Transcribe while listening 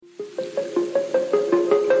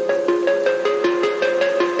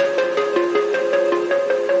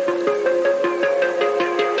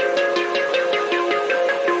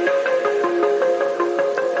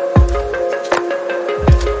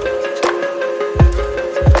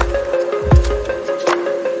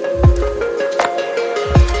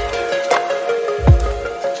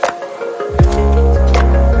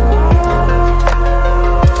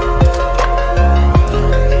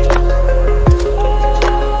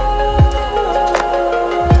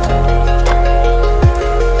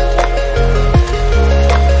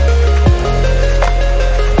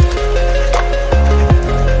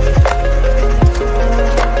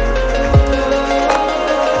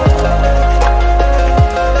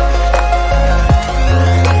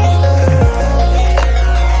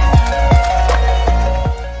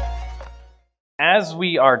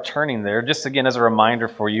are turning there, just again as a reminder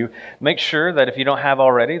for you, make sure that if you don't have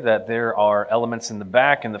already, that there are elements in the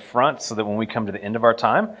back and the front so that when we come to the end of our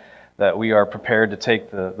time, that we are prepared to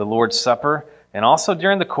take the Lord's Supper. And also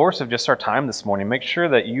during the course of just our time this morning, make sure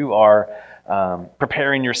that you are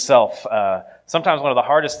preparing yourself. Sometimes one of the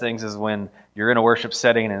hardest things is when you're in a worship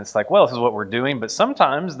setting and it's like, well, this is what we're doing. But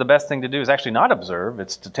sometimes the best thing to do is actually not observe.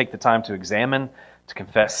 It's to take the time to examine, to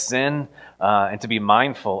confess sin, and to be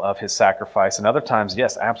mindful of his sacrifice. And other times,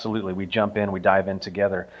 yes, absolutely, we jump in, we dive in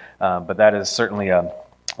together. But that is certainly a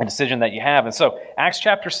decision that you have. And so Acts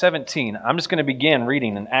chapter 17, I'm just going to begin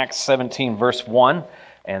reading in Acts 17 verse 1,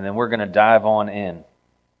 and then we're going to dive on in.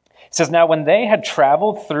 It says, "Now when they had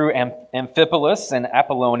traveled through Amphipolis and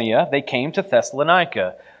Apollonia, they came to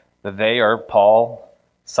Thessalonica." They are Paul,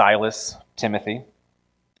 Silas, Timothy,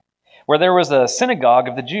 where there was a synagogue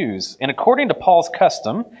of the Jews. And according to Paul's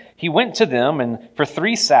custom, he went to them and for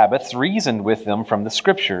 3 Sabbaths reasoned with them from the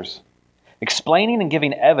Scriptures, explaining and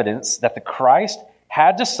giving evidence that the Christ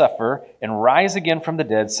had to suffer and rise again from the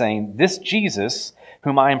dead, saying, "This Jesus,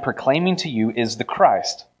 whom I am proclaiming to you, is the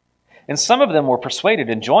Christ." And some of them were persuaded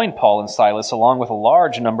and joined Paul and Silas, along with a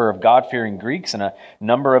large number of God-fearing Greeks and a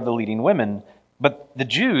number of the leading women. But the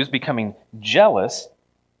Jews, becoming jealous,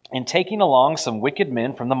 and taking along some wicked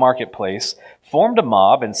men from the marketplace, formed a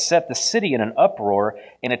mob and set the city in an uproar.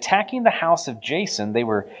 In attacking the house of Jason, they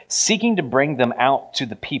were seeking to bring them out to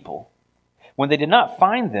the people. When they did not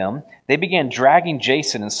find them, they began dragging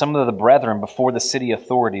Jason and some of the brethren before the city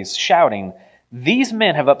authorities, shouting, "These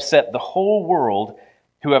men have upset the whole world,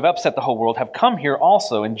 have come here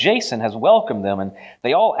also, and Jason has welcomed them, and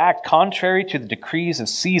they all act contrary to the decrees of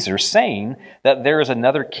Caesar, saying that there is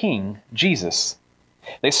another king, Jesus."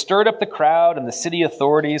 They stirred up the crowd and the city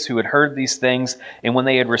authorities who had heard these things, and when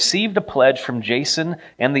they had received a pledge from Jason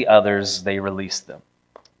and the others, they released them.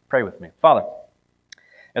 Pray with me. Father,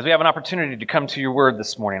 as we have an opportunity to come to your word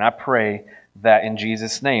this morning, I pray that in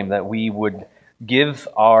Jesus' name that we would give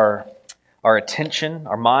our attention,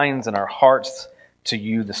 our minds, and our hearts to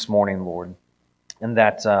you this morning, Lord, and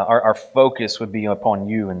that our focus would be upon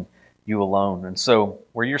you and you alone. And so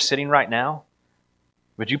where you're sitting right now,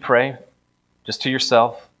 would you pray just to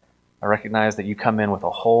yourself? I recognize that you come in with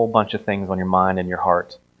a whole bunch of things on your mind and your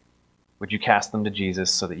heart. Would you cast them to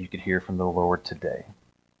Jesus so that you could hear from the Lord today?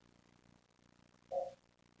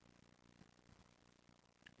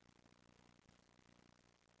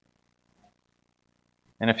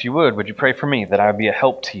 And if you would you pray for me that I would be a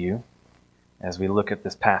help to you as we look at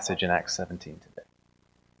this passage in Acts 17 today?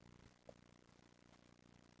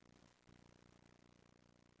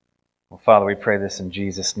 Well, Father, we pray this in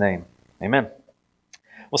Jesus' name. Amen.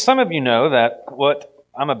 Well, some of you know that what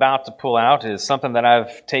I'm about to pull out is something that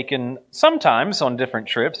I've taken sometimes on different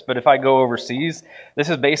trips, but if I go overseas, this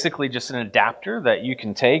is basically just an adapter that you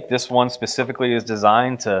can take. This one specifically is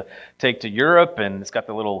designed to take to Europe, and it's got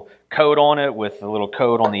the little code on it with a little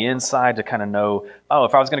code on the inside to kind of know, oh,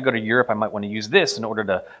 if I was going to go to Europe, I might want to use this in order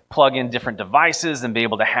to plug in different devices and be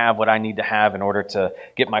able to have what I need to have in order to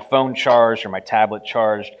get my phone charged or my tablet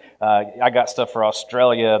charged. I got stuff for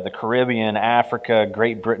Australia, the Caribbean, Africa,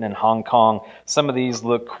 Great Britain, and Hong Kong. Some of these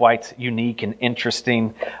look quite unique and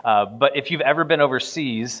interesting. But if you've ever been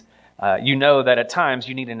overseas, you know that at times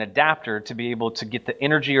you need an adapter to be able to get the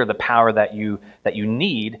energy or the power that you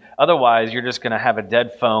need. Otherwise, you're just going to have a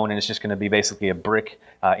dead phone, and it's just going to be basically a brick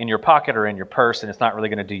in your pocket or in your purse, and it's not really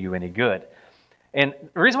going to do you any good. And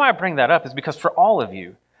the reason why I bring that up is because for all of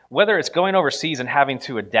you, whether it's going overseas and having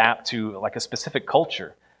to adapt to like a specific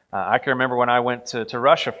culture, I can remember when I went to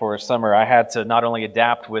Russia for a summer, I had to not only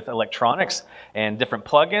adapt with electronics and different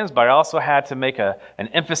plugins, but I also had to make an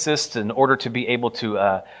emphasis in order to be able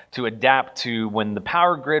to adapt to when the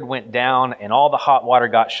power grid went down and all the hot water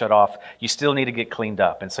got shut off, you still need to get cleaned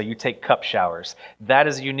up. And so you take cup showers. That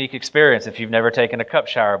is a unique experience if you've never taken a cup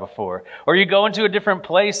shower before. Or you go into a different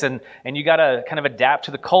place and you got to kind of adapt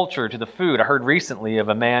to the culture, to the food. I heard recently of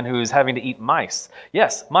a man who was having to eat mice.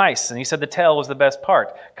 Yes, mice. And he said the tail was the best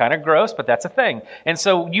part. Kind of gross, but that's a thing. And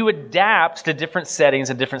so you adapt to different settings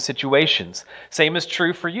and different situations. Same is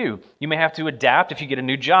true for you. You may have to adapt if you get a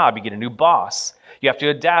new job, you get a new boss. You have to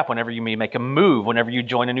adapt whenever you may make a move, whenever you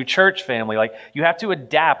join a new church family. Like, you have to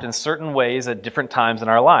adapt in certain ways at different times in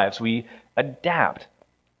our lives. We adapt.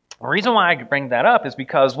 The reason why I bring that up is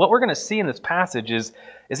because what we're going to see in this passage is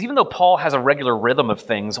even though Paul has a regular rhythm of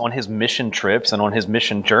things on his mission trips and on his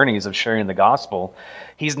mission journeys of sharing the gospel,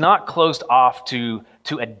 he's not closed off to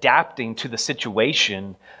adapting to the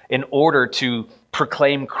situation in order to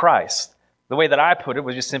proclaim Christ. The way that I put it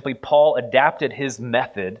was just simply Paul adapted his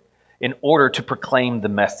method in order to proclaim the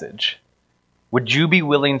message. Would you be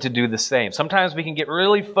willing to do the same? Sometimes we can get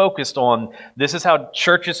really focused on this is how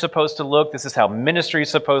church is supposed to look. This is how ministry is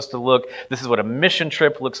supposed to look. This is what a mission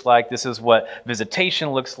trip looks like. This is what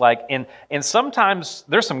visitation looks like. And sometimes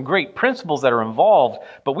there's some great principles that are involved,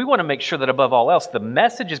 but we want to make sure that above all else, the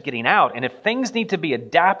message is getting out. And if things need to be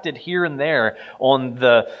adapted here and there on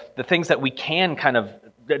the things that we can kind of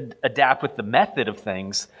adapt with the method of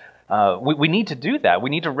things, we need to do that. We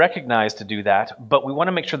need to recognize to do that, but we want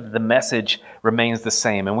to make sure that the message remains the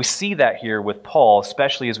same. And we see that here with Paul,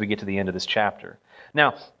 especially as we get to the end of this chapter.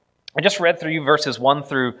 Now, I just read through you verses 1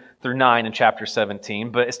 through 9 in chapter 17,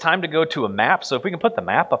 but it's time to go to a map. So if we can put the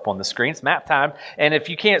map up on the screen, it's map time. And if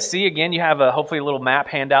you can't see, again, you have hopefully a little map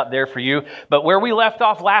handout there for you. But where we left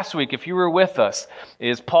off last week, if you were with us,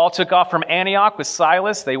 is Paul took off from Antioch with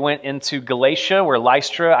Silas. They went into Galatia, where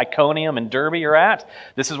Lystra, Iconium, and Derbe are at.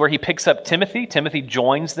 This is where he picks up Timothy. Timothy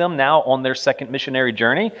joins them now on their second missionary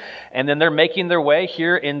journey. And then they're making their way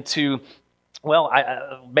here into,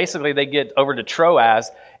 basically they get over to Troas.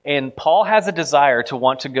 And Paul has a desire to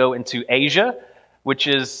want to go into Asia, which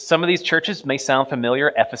is, some of these churches may sound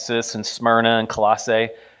familiar, Ephesus and Smyrna and Colossae,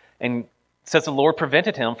 and says the Lord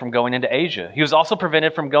prevented him from going into Asia. He was also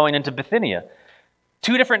prevented from going into Bithynia.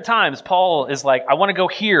 2 different times, Paul is like, I want to go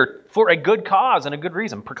here for a good cause and a good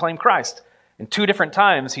reason, proclaim Christ. And 2 different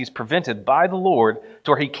times, he's prevented by the Lord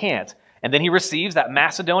to where he can't. And then he receives that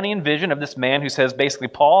Macedonian vision of this man who says, basically,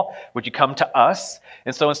 Paul, would you come to us?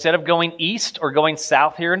 And so instead of going east or going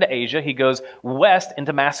south here into Asia, he goes west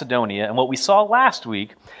into Macedonia. And what we saw last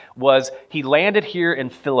week was he landed here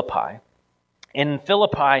in Philippi. In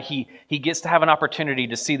Philippi, he gets to have an opportunity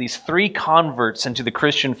to see these 3 converts into the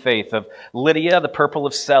Christian faith of Lydia, the purple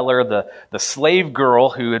of Seller, the slave girl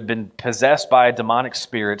who had been possessed by a demonic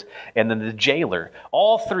spirit, and then the jailer.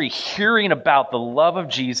 All 3 hearing about the love of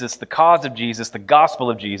Jesus, the cause of Jesus, the gospel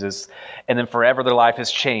of Jesus, and then forever their life has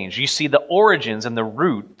changed. You see the origins and the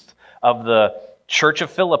roots of the church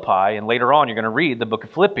of Philippi, and later on you're going to read the book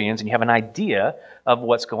of Philippians, and you have an idea of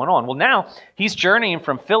what's going on. Well, now he's journeying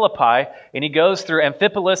from Philippi, and he goes through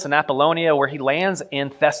Amphipolis and Apollonia, where he lands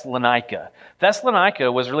in Thessalonica.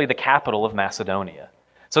 Thessalonica was really the capital of Macedonia.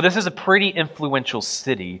 So this is a pretty influential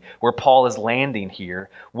city where Paul is landing here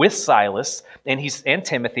with Silas and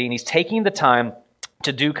Timothy, and he's taking the time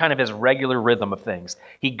to do kind of his regular rhythm of things.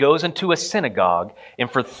 He goes into a synagogue,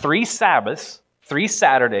 and for 3 Sabbaths, 3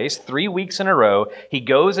 Saturdays, 3 weeks in a row, he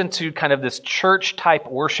goes into kind of this church-type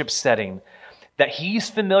worship setting that he's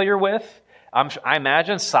familiar with. I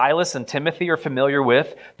imagine Silas and Timothy are familiar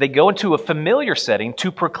with. They go into a familiar setting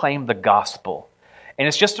to proclaim the gospel. And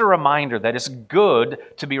it's just a reminder that it's good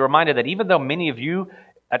to be reminded that even though many of you,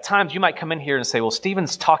 at times you might come in here and say, well,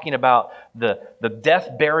 Stephen's talking about the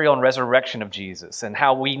death, burial, and resurrection of Jesus and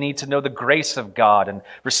how we need to know the grace of God and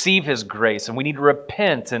receive his grace and we need to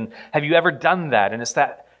repent. And have you ever done that? And it's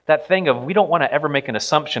that thing of we don't want to ever make an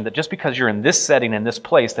assumption that just because you're in this setting, in this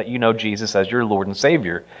place, that you know Jesus as your Lord and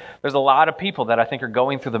Savior. There's a lot of people that I think are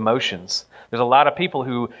going through the motions. There's a lot of people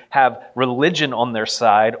who have religion on their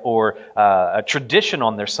side or a tradition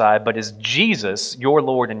on their side, but is Jesus your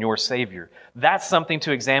Lord and your Savior? That's something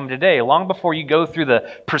to examine today. Long before you go through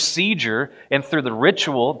the procedure and through the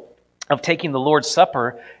ritual of taking the Lord's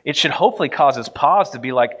Supper, it should hopefully cause us pause to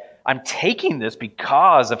be like, I'm taking this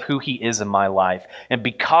because of who he is in my life and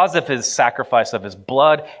because of his sacrifice of his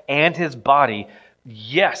blood and his body.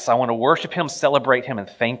 Yes, I want to worship him, celebrate him, and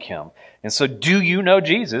thank him. And so do you know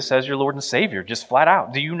Jesus as your Lord and Savior? Just flat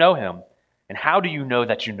out, do you know him? And how do you know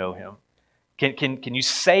that you know him? Can you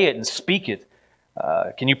say it and speak it?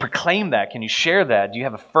 Can you proclaim that? Can you share that? Do you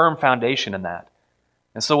have a firm foundation in that?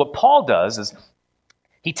 And so what Paul does is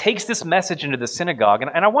he takes this message into the synagogue,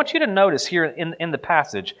 and I want you to notice here in the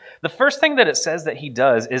passage, the first thing that it says that he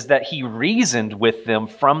does is that he reasoned with them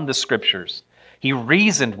from the Scriptures. He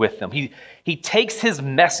reasoned with them. He takes his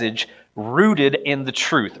message rooted in the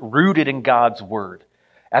truth, rooted in God's Word.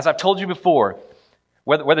 As I've told you before,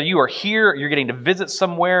 whether you are here, you're getting to visit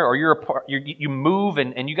somewhere, or you move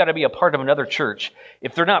and you got to be a part of another church,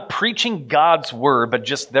 if they're not preaching God's Word but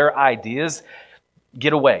just their ideas,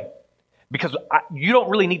 get away. Because you don't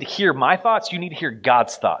really need to hear my thoughts, you need to hear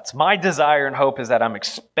God's thoughts. My desire and hope is that I'm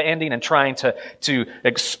expanding and trying to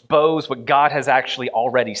expose what God has actually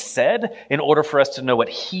already said in order for us to know what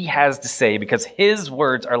he has to say, because his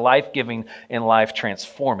words are life-giving and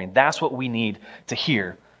life-transforming. That's what we need to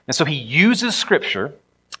hear. And so he uses Scripture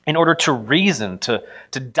in order to reason, to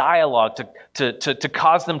dialogue, to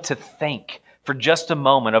cause them to think for just a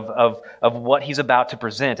moment of what he's about to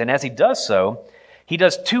present. And as he does so, he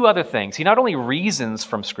does 2 other things. He not only reasons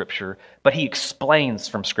from Scripture, but he explains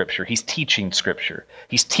from Scripture. He's teaching Scripture.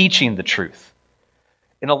 He's teaching the truth.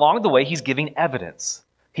 And along the way, he's giving evidence.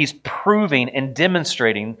 He's proving and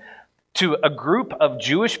demonstrating to a group of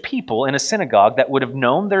Jewish people in a synagogue that would have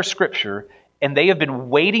known their scripture, and they have been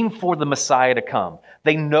waiting for the Messiah to come.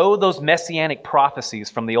 They know those messianic prophecies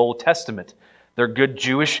from the Old Testament. They're good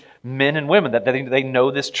Jewish men and women that they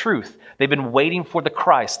know this truth. They've been waiting for the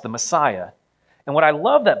Christ, the Messiah. And what I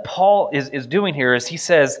love that Paul is doing here is he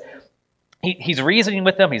says, he's reasoning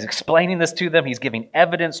with them, he's explaining this to them, he's giving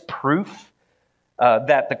evidence, proof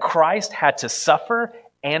that the Christ had to suffer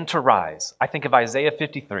and to rise. I think of Isaiah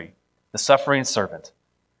 53, the suffering servant.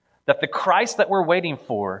 That the Christ that we're waiting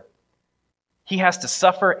for, he has to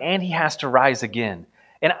suffer and he has to rise again.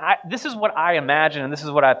 And this is what I imagine and this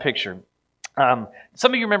is what I picture. Some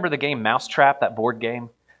of you remember the game Mousetrap, that board game?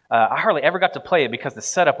 I hardly ever got to play it because the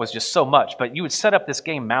setup was just so much, but you would set up this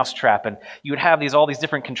game Mousetrap and you would have all these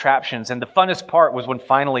different contraptions, and the funnest part was when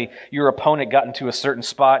finally your opponent got into a certain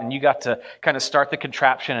spot and you got to kind of start the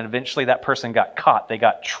contraption, and eventually that person got caught. They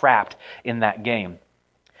got trapped in that game.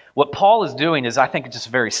 What Paul is doing is, I think, just a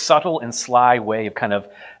very subtle and sly way of kind of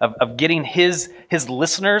getting his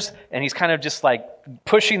listeners, and he's kind of just like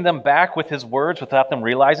pushing them back with his words without them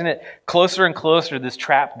realizing it, closer and closer to this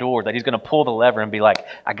trap door that he's going to pull the lever and be like,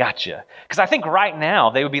 I got you. Because I think right now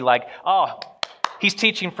they would be like, oh, he's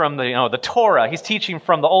teaching from the Torah. He's teaching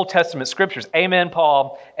from the Old Testament scriptures. Amen,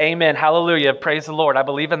 Paul. Amen. Hallelujah. Praise the Lord. I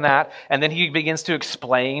believe in that. And then he begins to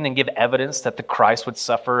explain and give evidence that the Christ would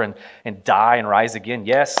suffer and die and rise again.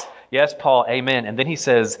 Yes, Paul. Amen. And then he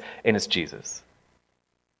says, and it's Jesus.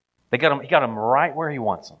 He got him right where he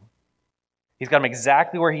wants him. He's got him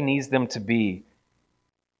exactly where he needs them to be.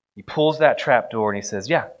 He pulls that trap door and he says,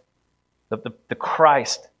 yeah, the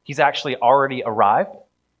Christ, he's actually already arrived.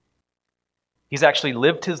 He's actually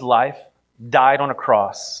lived his life, died on a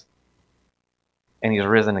cross, and he's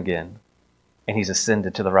risen again. And he's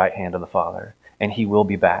ascended to the right hand of the Father. And he will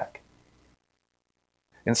be back.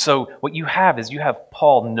 And so what you have is you have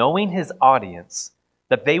Paul knowing his audience,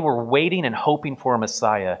 that they were waiting and hoping for a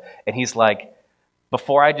Messiah. And he's like,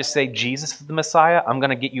 before I just say Jesus is the Messiah, I'm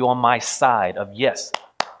going to get you on my side of, yes,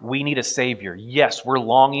 we need a Savior. Yes, we're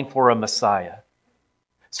longing for a Messiah.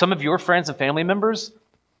 Some of your friends and family members,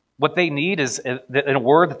 what they need is, in a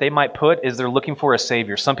word that they might put, is they're looking for a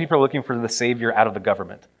Savior. Some people are looking for the Savior out of the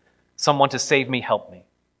government. Someone to save me, help me.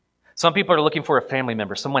 Some people are looking for a family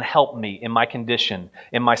member. Someone help me in my condition,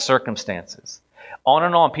 in my circumstances. On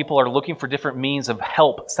and on, people are looking for different means of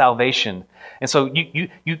help, salvation. And so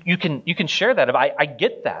you can share that. I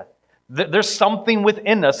get that. There's something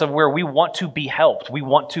within us of where we want to be helped. We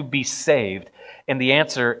want to be saved. And the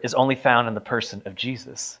answer is only found in the person of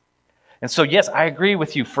Jesus. And so, yes, I agree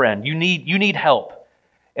with you, friend. You need help.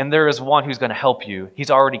 And there is one who's going to help you.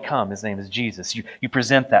 He's already come. His name is Jesus. You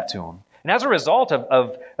present that to him. And as a result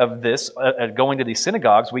of this, going to these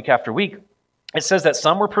synagogues week after week, it says that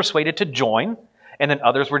some were persuaded to join, and then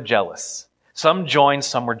others were jealous. Some joined,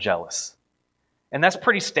 some were jealous. And that's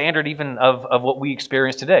pretty standard even of what we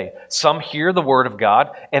experience today. Some hear the word of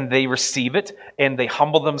God and they receive it and they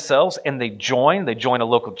humble themselves and they join. They join a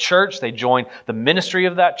local church. They join the ministry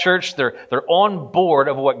of that church. They're on board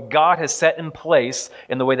of what God has set in place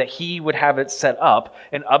in the way that he would have it set up.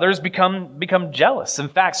 And others become jealous. In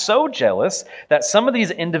fact, so jealous that some of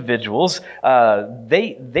these individuals,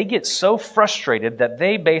 they get so frustrated that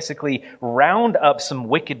they basically round up some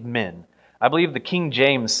wicked men. I believe the King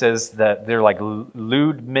James says that they're like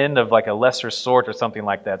lewd men of like a lesser sort or something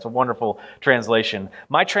like that. It's a wonderful translation.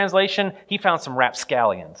 My translation, he found some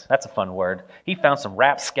rapscallions. That's a fun word. He found some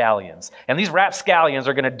rapscallions. And these rapscallions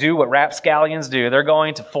are going to do what rapscallions do. They're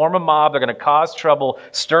going to form a mob. They're going to cause trouble,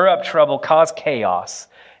 stir up trouble, cause chaos.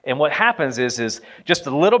 And what happens is just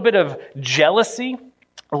a little bit of jealousy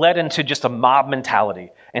led into just a mob mentality,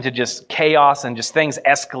 into just chaos, and just things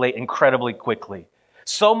escalate incredibly quickly.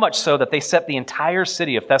 So much so that they set the entire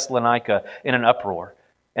city of Thessalonica in an uproar.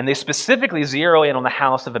 And they specifically zero in on the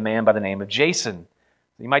house of a man by the name of Jason.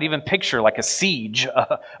 You might even picture like a siege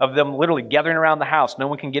of them literally gathering around the house. No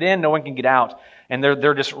one can get in, no one can get out. And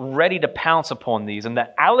they're just ready to pounce upon these. And the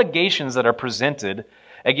allegations that are presented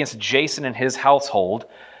against Jason and his household,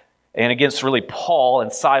 and against really Paul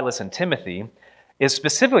and Silas and Timothy, is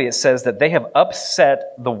specifically it says that they have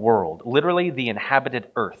upset the world, literally the inhabited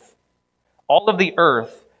earth. All of the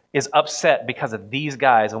earth is upset because of these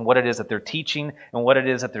guys and what it is that they're teaching and what it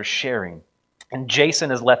is that they're sharing. And Jason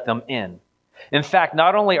has let them in. In fact,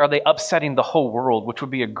 not only are they upsetting the whole world, which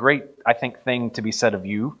would be a great, I think, thing to be said of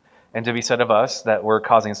you and to be said of us, that we're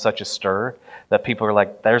causing such a stir, that people are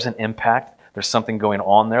like, there's an impact, there's something going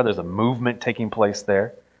on there, there's a movement taking place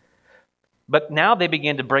there. But now they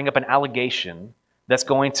begin to bring up an allegation that's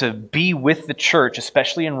going to be with the church,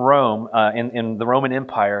 especially in Rome, in the Roman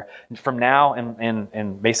Empire, from now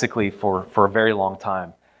and basically for a very long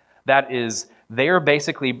time. That is, they are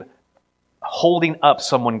basically holding up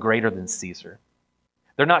someone greater than Caesar.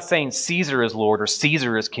 They're not saying Caesar is Lord or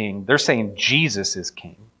Caesar is king. They're saying Jesus is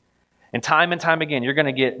king. And time again, you're going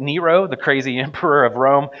to get Nero, the crazy emperor of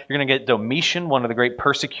Rome. You're going to get Domitian, one of the great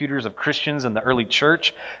persecutors of Christians in the early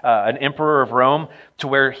church, an emperor of Rome, to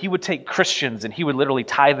where he would take Christians and he would literally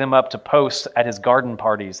tie them up to posts at his garden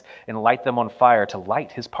parties and light them on fire to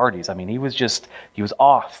light his parties. I mean, he was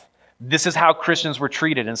off. This is how Christians were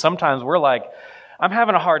treated. And sometimes we're like, I'm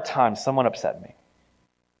having a hard time. Someone upset me.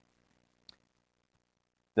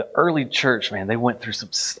 The early church, man, they went through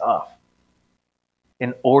some stuff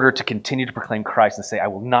in order to continue to proclaim Christ and say, I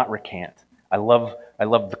will not recant. I love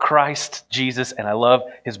the Christ, Jesus, and I love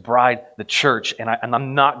his bride, the church, and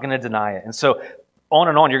I'm not going to deny it. And so on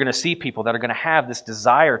and on, you're going to see people that are going to have this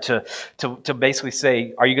desire to basically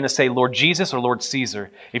say, are you going to say Lord Jesus or Lord Caesar?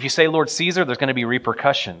 If you say Lord Caesar, there's going to be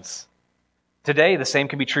repercussions. Today, the same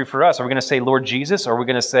can be true for us. Are we going to say Lord Jesus, or are we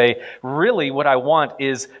going to say, really what I want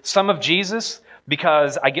is some of Jesus,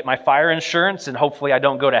 because I get my fire insurance and hopefully I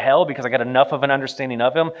don't go to hell because I got enough of an understanding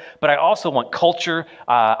of him. But I also want culture,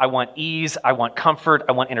 I want ease, I want comfort,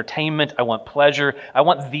 I want entertainment, I want pleasure, I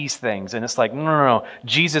want these things. And it's like, no.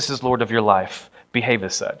 Jesus is Lord of your life. Behave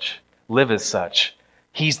as such. Live as such.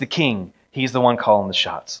 He's the king. He's the one calling the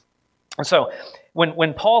shots. And so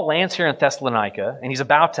when Paul lands here in Thessalonica and he's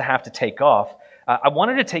about to have to take off, I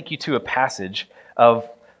wanted to take you to a passage of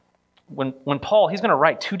when Paul, he's going to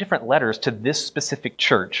write two different letters to this specific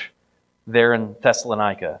church there in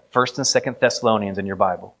Thessalonica, 1st and 2nd Thessalonians in your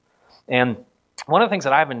Bible. And one of the things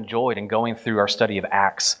that I've enjoyed in going through our study of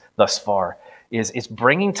Acts thus far is it's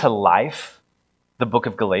bringing to life the book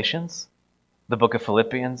of Galatians, the book of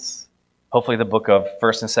Philippians, hopefully the book of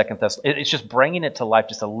 1st and 2nd Thessalonians. It's just bringing it to life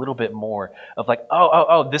just a little bit more of like,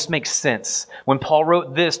 oh, this makes sense. When Paul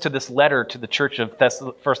wrote this to this letter to the church of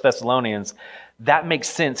 1st Thessalonians, that makes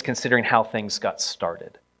sense considering how things got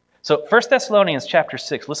started. So 1 Thessalonians chapter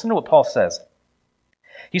 6, listen to what Paul says.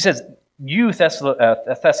 He says, you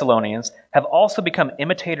Thessalonians have also become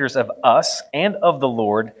imitators of us and of the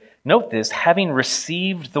Lord. Note this, having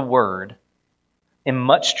received the word in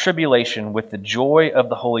much tribulation with the joy of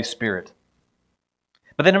the Holy Spirit.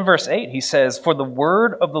 But then in verse 8 he says, for the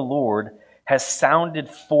word of the Lord has sounded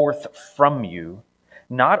forth from you,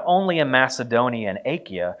 not only in Macedonia and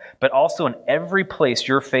Achaia, but also in every place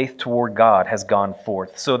your faith toward God has gone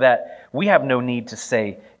forth, so that we have no need to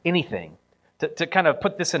say anything. To kind of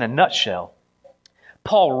put this in a nutshell,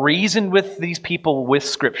 Paul reasoned with these people with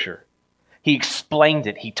Scripture. He explained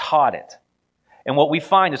it. He taught it. And what we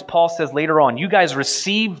find is Paul says later on, you guys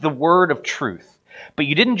received the word of truth, but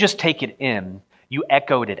you didn't just take it in, you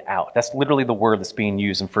echoed it out. That's literally the word that's being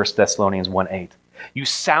used in 1 Thessalonians 1:8. You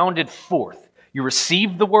sounded forth. You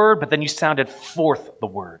received the word, but then you sounded forth the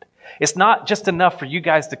word. It's not just enough for you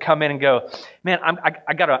guys to come in and go, man,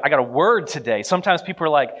 I got a word today. Sometimes people are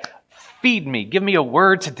like, feed me, give me a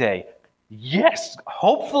word today. Yes,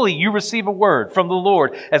 hopefully you receive a word from the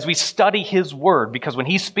Lord as we study his word, because when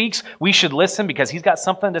he speaks, we should listen because he's got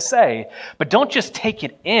something to say. But don't just take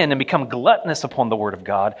it in and become gluttonous upon the word of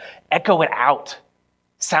God. Echo it out.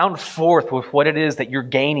 Sound forth with what it is that you're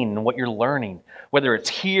gaining and what you're learning, whether it's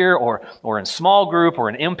here or in small group or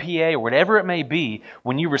in MPA or whatever it may be.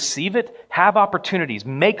 When you receive it, have opportunities,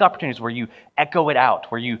 make opportunities where you echo it out,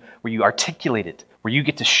 where you articulate it, where you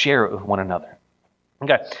get to share it with one another.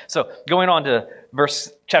 Okay, so going on to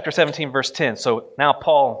chapter 17, verse 10. So now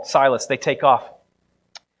Paul, Silas, they take off.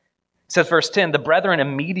 It says, verse 10, the brethren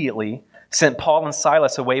immediately sent Paul and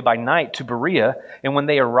Silas away by night to Berea, and when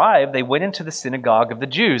they arrived, they went into the synagogue of the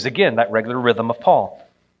Jews. Again, that regular rhythm of Paul.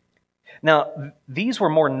 Now, these were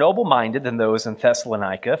more noble-minded than those in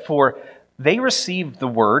Thessalonica, for they received the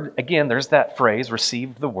word. Again, there's that phrase,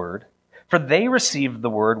 received the word. For they received the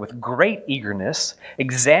word with great eagerness,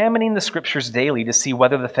 examining the scriptures daily to see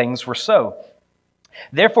whether the things were so.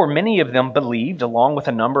 Therefore, many of them believed, along with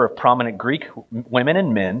a number of prominent Greek women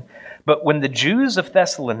and men. But when the Jews of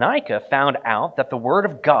Thessalonica found out that the word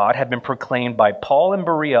of God had been proclaimed by Paul in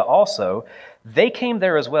Berea also, they came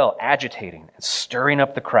there as well, agitating and stirring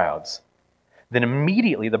up the crowds. Then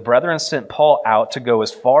immediately the brethren sent Paul out to go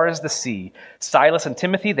as far as the sea. Silas and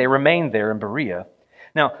Timothy, they remained there in Berea.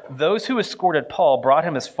 Now, those who escorted Paul brought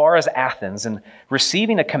him as far as Athens, and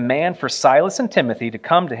receiving a command for Silas and Timothy to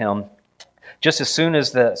come to him just as soon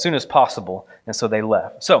as possible, and so they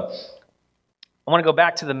left. So, I want to go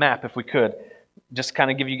back to the map if we could, just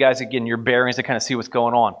kind of give you guys again your bearings to kind of see what's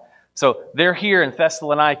going on. So, they're here in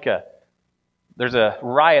Thessalonica. there's a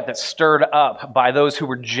riot that's stirred up by those who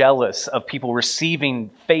were jealous of people receiving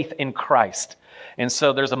faith in Christ. And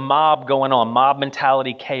so there's a mob going on, mob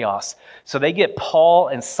mentality, chaos. So they get Paul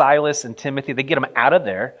and Silas and Timothy, they get them out of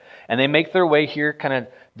there, and they make their way here kind of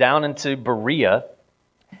down into Berea.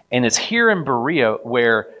 And it's here in Berea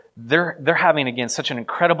where they're having, again, such an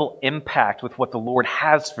incredible impact with what the Lord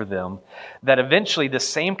has for them that eventually the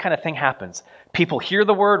same kind of thing happens. People hear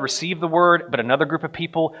the word, receive the word, but another group of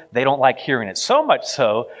people, they don't like hearing it. So much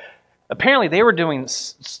so, apparently they were doing,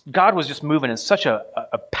 God was just moving in such a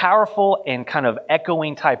powerful and kind of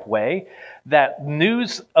echoing type way that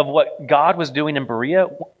news of what God was doing in Berea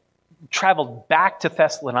traveled back to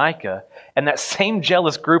Thessalonica, and that same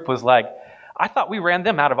jealous group was like, I thought we ran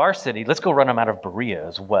them out of our city. Let's go run them out of Berea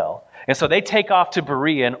as well. And so they take off to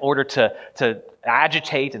Berea in order to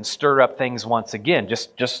agitate and stir up things once again.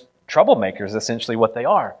 Just troublemakers, essentially what they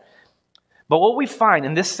are. But what we find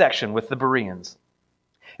in this section with the Bereans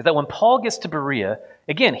is that when Paul gets to Berea,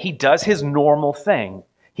 again, he does his normal thing.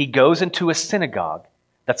 He goes into a synagogue.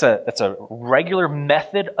 That's a regular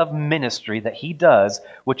method of ministry that he does,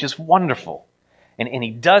 which is wonderful. And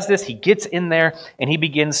he does this, he gets in there, and he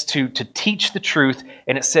begins to teach the truth.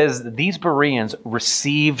 And it says that these Bereans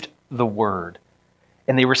received the word.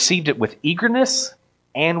 And they received it with eagerness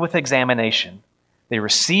and with examination. They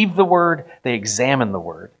received the word, they examined the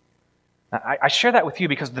word. Now, I share that with you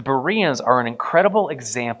because the Bereans are an incredible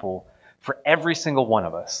example for every single one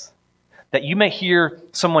of us. That you may hear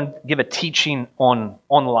someone give a teaching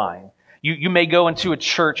online. You may go into a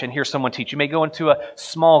church and hear someone teach. You may go into a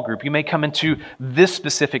small group. You may come into this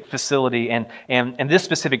specific facility and this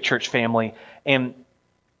specific church family. And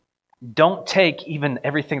don't take even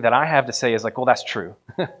everything that I have to say as like, well, that's true.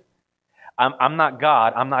 I'm not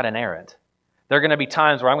God. I'm not inerrant. There are going to be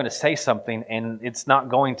times where I'm going to say something and it's not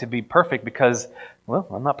going to be perfect because, well,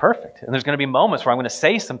 I'm not perfect. And there's going to be moments where I'm going to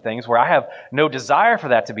say some things where I have no desire for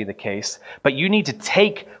that to be the case. But you need to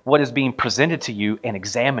take what is being presented to you and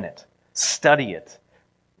examine it. Study it.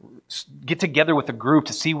 Get together with a group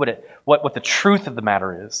to see what the truth of the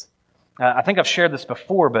matter is. I think I've shared this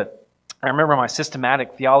before, but I remember my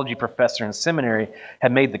systematic theology professor in seminary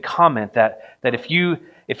had made the comment that if you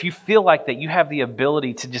feel like that you have the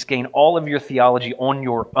ability to just gain all of your theology on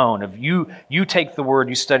your own, if you take the word,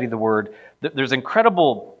 you study the word, there's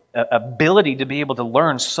incredible ability to be able to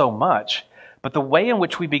learn so much. But the way in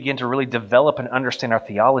which we begin to really develop and understand our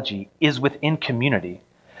theology is within community,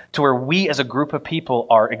 to where we as a group of people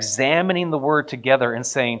are examining the word together and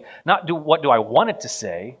saying, what do I want it to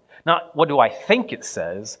say, not what do I think it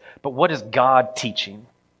says, but what is God teaching?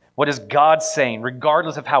 What is God saying?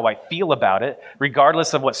 Regardless of how I feel about it,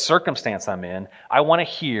 regardless of what circumstance I'm in, I want to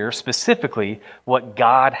hear specifically what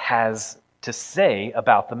God has to say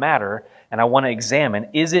about the matter, and I want to examine,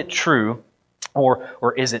 is it true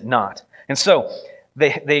or is it not? And so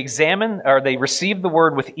they examine, or they receive the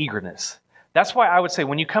word with eagerness. That's why I would say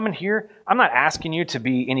when you come in here, I'm not asking you to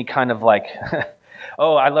be any kind of like,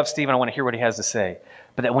 oh, I love Stephen, I want to hear what he has to say.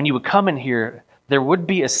 But that when you would come in here, there would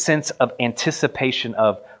be a sense of anticipation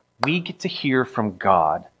of, we get to hear from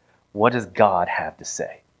God. What does God have to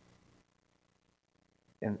say?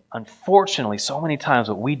 And unfortunately, so many times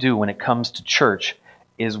what we do when it comes to church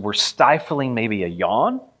is we're stifling maybe a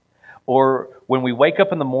yawn, or when we wake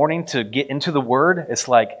up in the morning to get into the word, it's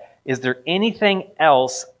like, is there anything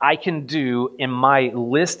else I can do in my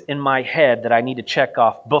list in my head that I need to check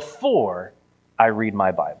off before I read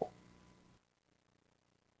my Bible?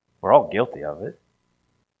 We're all guilty of it.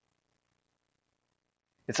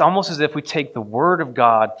 It's almost as if we take the Word of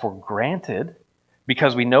God for granted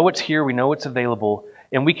because we know it's here, we know it's available,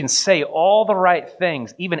 and we can say all the right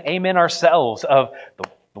things, even amen ourselves of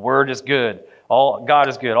the Word is good. God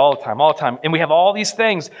is good all the time. And we have all these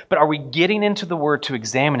things, but are we getting into the Word to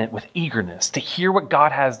examine it with eagerness, to hear what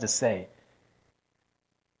God has to say?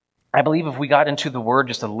 I believe if we got into the Word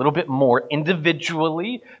just a little bit more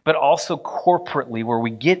individually, but also corporately, where we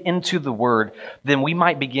get into the Word, then we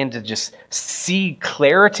might begin to just see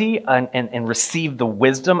clarity and receive the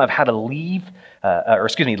wisdom of how to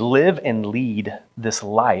live and lead this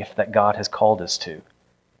life that God has called us to.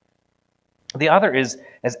 The other is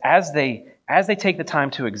as they take the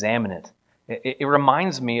time to examine it, it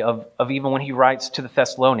reminds me of even when he writes to the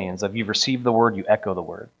Thessalonians of, you've received the word, you echo the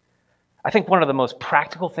word. I think one of the most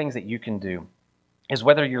practical things that you can do is,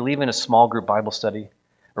 whether you're leaving a small group Bible study,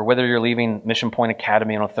 or whether you're leaving Mission Point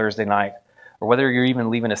Academy on a Thursday night, or whether you're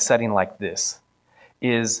even leaving a setting like this,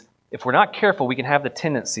 is if we're not careful, we can have the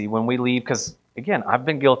tendency when we leave, because again, I've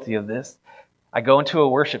been guilty of this. I go into a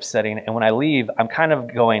worship setting, and when I leave, I'm kind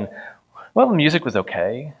of going, well, the music was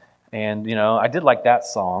okay. And, I did like that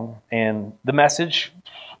song. And the message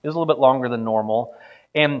is a little bit longer than normal.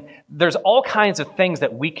 And there's all kinds of things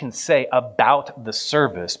that we can say about the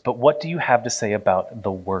service, but what do you have to say about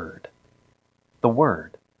the Word? The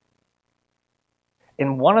Word.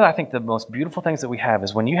 And one of, I think, the most beautiful things that we have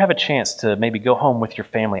is when you have a chance to maybe go home with your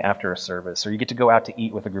family after a service, or you get to go out to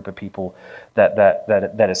eat with a group of people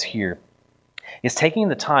that is here, is taking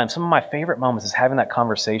the time. Some of my favorite moments is having that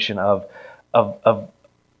conversation of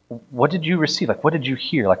what did you receive? Like, what did you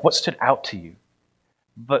hear? Like, what stood out to you?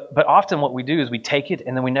 But often what we do is we take it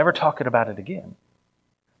and then we never talk about it again.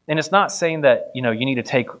 And it's not saying that, you need to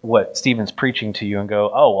take what Stephen's preaching to you and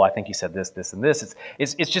go, oh, well, I think he said this, this, and this.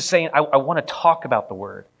 It's just saying I want to talk about the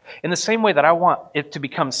Word. In the same way that I want it to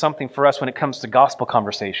become something for us when it comes to gospel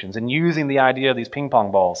conversations and using the idea of these ping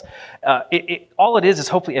pong balls. All it is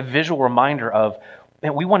hopefully a visual reminder of,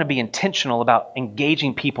 man, we want to be intentional about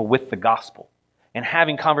engaging people with the gospel and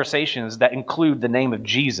having conversations that include the name of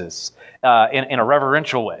Jesus in a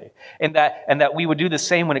reverential way. And that we would do the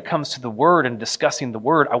same when it comes to the Word and discussing the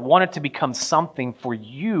Word. I want it to become something for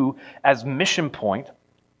you as mission point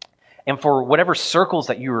and for whatever circles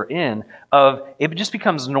that you are in, it just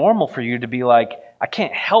becomes normal for you to be like, I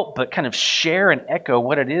can't help but kind of share and echo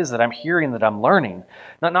what it is that I'm hearing, that I'm learning.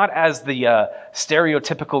 Not as the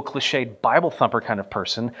stereotypical, cliched Bible thumper kind of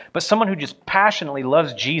person, but someone who just passionately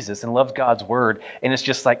loves Jesus and loves God's Word, and it's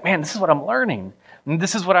just like, man, this is what I'm learning, and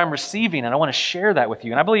this is what I'm receiving, and I want to share that with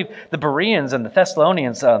you. And I believe the Bereans and the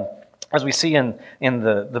Thessalonians, as we see in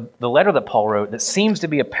the letter that Paul wrote, that seems to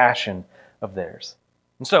be a passion of theirs.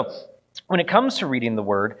 And so, when it comes to reading the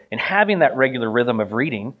Word and having that regular rhythm of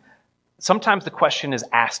reading, sometimes the question is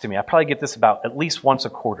asked to me. I probably get this about at least once a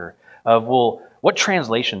quarter of, well, what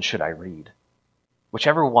translation should I read?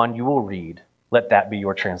 Whichever one you will read, let that be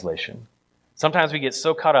your translation. Sometimes we get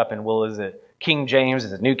so caught up in, well, is it King James?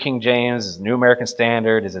 Is it New King James? Is it New American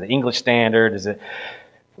Standard? Is it the English Standard?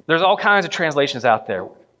 There's all kinds of translations out there.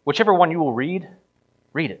 Whichever one you will read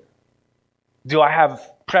it. Do I have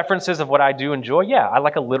preferences of what I do enjoy? Yeah, I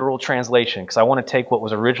like a literal translation because I want to take what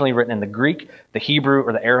was originally written in the Greek, the Hebrew,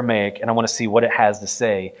 or the Aramaic, and I want to see what it has to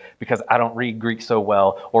say because I don't read Greek so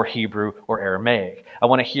well, or Hebrew, or Aramaic. I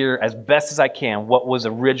want to hear as best as I can what was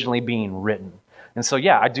originally being written. And so,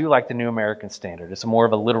 yeah, I do like the New American Standard. It's more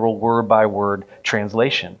of a literal word-by-word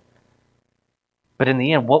translation. But in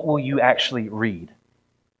the end, what will you actually read?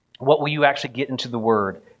 What will you actually get into the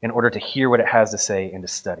Word in order to hear what it has to say and to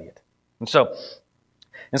study it? And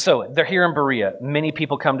so they're here in Berea. Many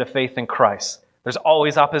people come to faith in Christ. There's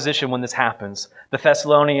always opposition when this happens. The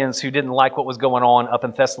Thessalonians, who didn't like what was going on up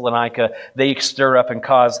in Thessalonica, they stir up and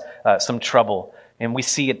cause some trouble. And we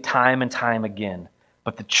see it time and time again.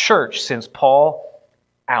 But the church sends Paul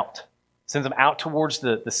out, sends him out towards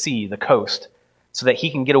the sea, the coast, so that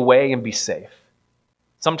he can get away and be safe.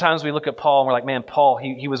 Sometimes we look at Paul and we're like, man, Paul,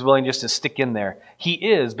 he was willing just to stick in there. He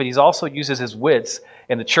is, but he also uses his wits,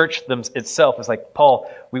 and the church itself is like, Paul,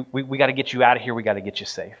 we got to get you out of here. We got to get you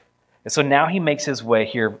safe. And so now he makes his way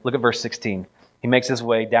here. Look at verse 16. He makes his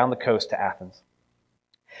way down the coast to Athens.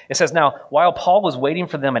 It says, now, while Paul was waiting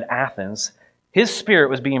for them at Athens, his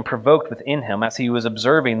spirit was being provoked within him as he was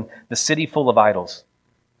observing the city full of idols.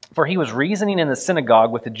 For he was reasoning in the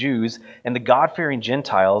synagogue with the Jews and the God-fearing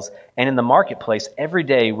Gentiles, and in the marketplace every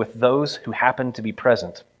day with those who happened to be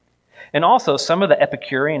present. And also some of the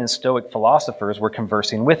Epicurean and Stoic philosophers were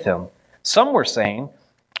conversing with him. Some were saying,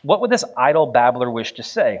 what would this idle babbler wish to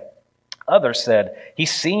say? Others said, he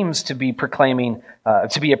seems to be a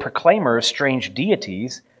proclaimer of strange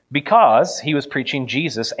deities because he was preaching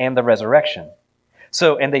Jesus and the resurrection.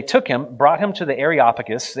 And they took him, brought him to the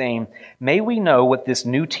Areopagus, saying, may we know what this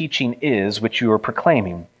new teaching is which you are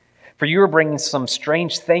proclaiming? For you are bringing some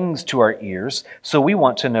strange things to our ears, so we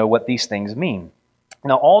want to know what these things mean.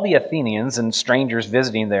 Now all the Athenians and strangers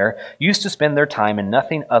visiting there used to spend their time in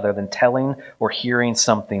nothing other than telling or hearing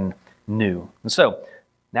something new. And so,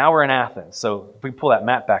 now we're in Athens. So if we pull that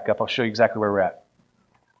map back up, I'll show you exactly where we're at.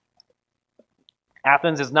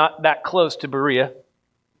 Athens is not that close to Berea,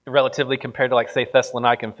 relatively compared to, like, say,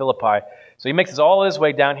 Thessalonica and Philippi. So he makes all his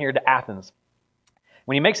way down here to Athens.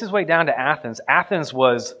 When he makes his way down to Athens, Athens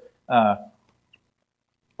was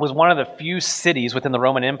one of the few cities within the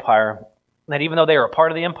Roman Empire that, even though they were a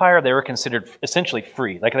part of the empire, they were considered essentially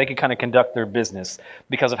free. Like, they could kind of conduct their business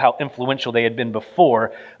because of how influential they had been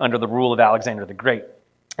before under the rule of Alexander the Great.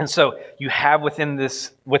 And so you have within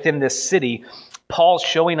this city, Paul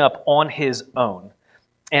showing up on his own.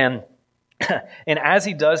 And as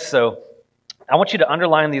he does so, I want you to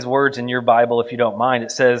underline these words in your Bible if you don't mind.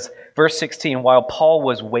 It says, verse 16, while Paul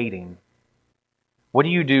was waiting. What do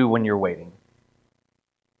you do when you're waiting?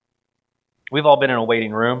 We've all been in a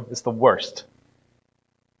waiting room. It's the worst.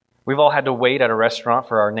 We've all had to wait at a restaurant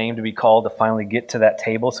for our name to be called to finally get to that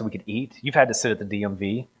table so we could eat. You've had to sit at the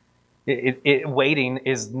DMV. Waiting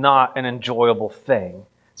is not an enjoyable thing.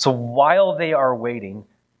 So while they are waiting,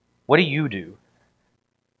 what do?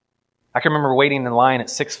 I can remember waiting in line at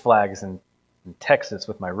Six Flags in Texas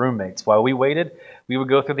with my roommates. While we waited, we would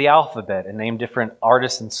go through the alphabet and name different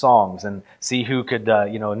artists and songs and see who could,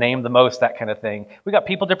 name the most, that kind of thing. We got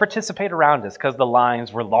people to participate around us because the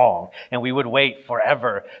lines were long, and we would wait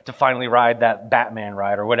forever to finally ride that Batman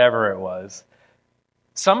ride or whatever it was.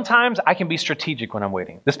 Sometimes I can be strategic when I'm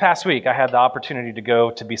waiting. This past week, I had the opportunity to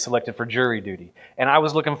go to be selected for jury duty, and I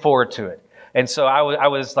was looking forward to it. And so I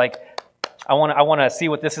was like, I want to see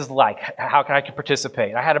what this is like. How can I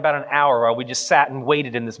participate? I had about an hour where we just sat and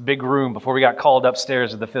waited in this big room before we got called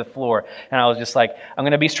upstairs to the 5th floor. And I was just like, I'm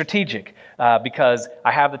going to be strategic because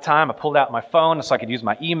I have the time. I pulled out my phone so I could use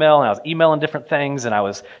my email, and I was emailing different things, and I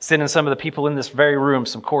was sending some of the people in this very room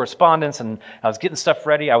some correspondence, and I was getting stuff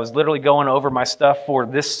ready. I was literally going over my stuff for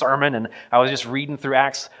this sermon, and I was just reading through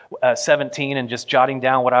Acts 17 and just jotting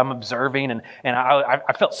down what I'm observing, and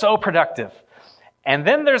I felt so productive. And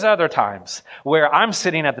then there's other times where I'm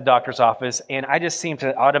sitting at the doctor's office and I just seem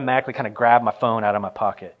to automatically kind of grab my phone out of my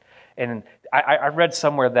pocket. And I read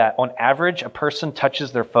somewhere that on average, a person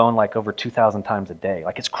touches their phone like over 2,000 times a day.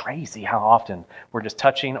 Like, it's crazy how often we're just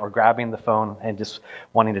touching or grabbing the phone and just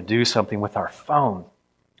wanting to do something with our phone.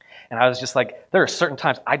 And I was just like, there are certain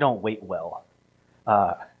times I don't wait well.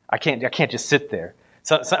 I can't just sit there.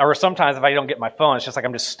 Or sometimes if I don't get my phone, it's just like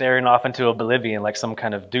I'm just staring off into oblivion like some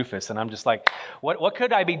kind of doofus. And I'm just like, what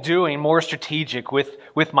could I be doing more strategic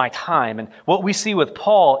with my time? And what we see with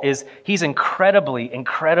Paul is he's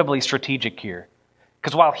incredibly strategic here.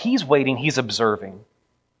 Because while he's waiting, he's observing.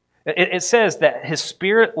 It says that his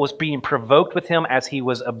spirit was being provoked with him as he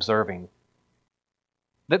was observing.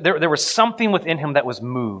 There was something within him that was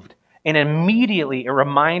moved. And immediately it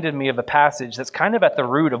reminded me of a passage that's kind of at the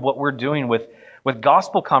root of what we're doing with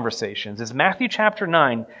gospel conversations. Is Matthew chapter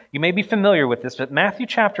 9. You may be familiar with this, but Matthew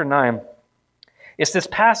chapter 9, it's this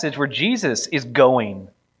passage where Jesus is going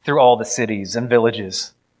through all the cities and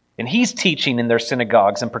villages. And he's teaching in their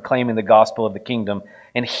synagogues and proclaiming the gospel of the kingdom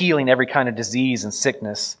and healing every kind of disease and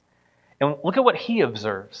sickness. And look at what he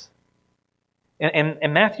observes.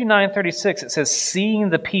 In Matthew 9:36, it says, seeing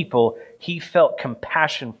the people, he felt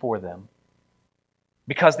compassion for them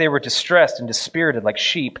because they were distressed and dispirited like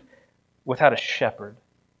sheep without a shepherd.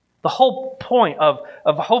 The whole point of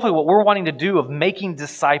hopefully what we're wanting to do of making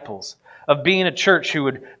disciples, of being a church who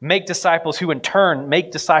would make disciples who in turn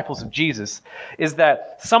make disciples of Jesus, is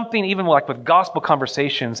that something even like with gospel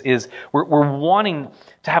conversations is we're wanting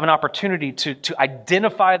to have an opportunity to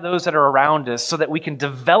identify those that are around us so that we can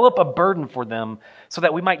develop a burden for them so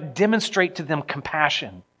that we might demonstrate to them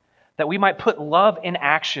compassion, that we might put love in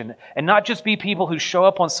action and not just be people who show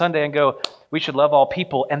up on Sunday and go, we should love all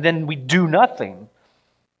people, and then we do nothing.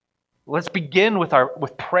 Let's begin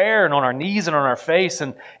with prayer and on our knees and on our face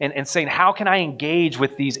and saying, how can I engage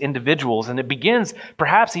with these individuals? And it begins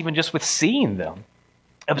perhaps even just with seeing them,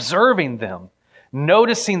 observing them,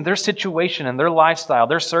 noticing their situation and their lifestyle,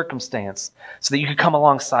 their circumstance, so that you can come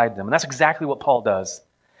alongside them. And that's exactly what Paul does.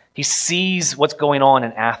 He sees what's going on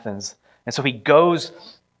in Athens. And so he goes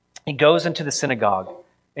into the synagogue.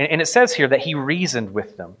 And it says here that he reasoned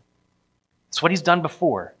with them. It's what he's done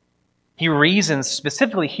before. He reasons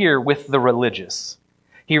specifically here with the religious.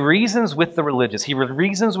 He reasons with the religious. He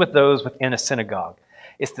reasons with those within a synagogue.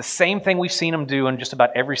 It's the same thing we've seen him do in just about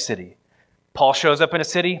every city. Paul shows up in a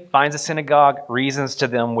city, finds a synagogue, reasons to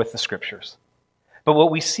them with the scriptures. But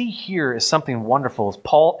what we see here is something wonderful, is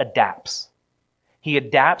Paul adapts. He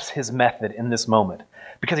adapts his method in this moment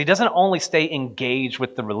because he doesn't only stay engaged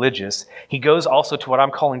with the religious, he goes also to what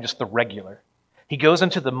I'm calling just the regular. He goes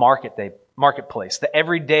into the marketplace, the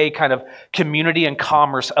everyday kind of community and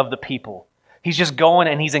commerce of the people. He's just going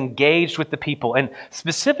and he's engaged with the people. And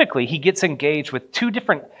specifically, he gets engaged with two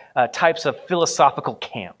different types of philosophical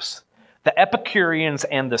camps, the Epicureans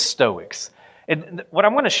and the Stoics. And what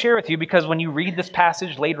I'm going to share with you, because when you read this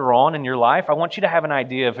passage later on in your life, I want you to have an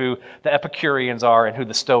idea of who the Epicureans are and who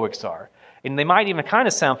the Stoics are. And they might even kind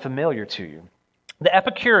of sound familiar to you. The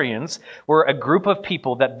Epicureans were a group of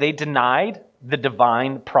people that they denied the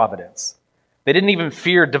divine providence. They didn't even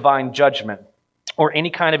fear divine judgment or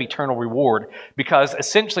any kind of eternal reward, because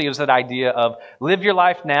essentially it was that idea of live your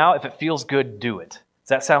life now. If it feels good, do it. Does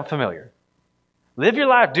that sound familiar? Live your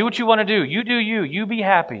life. Do what you want to do. You do you. You be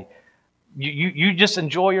happy. You just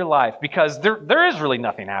enjoy your life, because there is really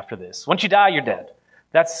nothing after this. Once you die, you're dead.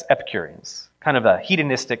 That's Epicureans, kind of a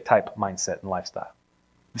hedonistic type mindset and lifestyle.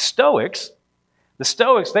 The Stoics The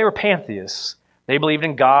Stoics, they were pantheists. They believed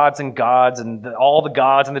in gods and all the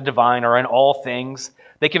gods and the divine are in all things.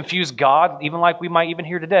 They confused God, even like we might even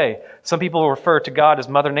hear today. Some people refer to God as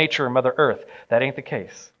Mother Nature or Mother Earth. That ain't the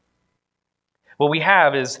case. What we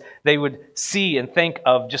have is they would see and think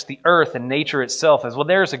of just the earth and nature itself as, well,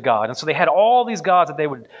 there's a God. And so they had all these gods that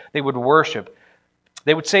they would worship.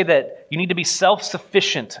 They would say that you need to be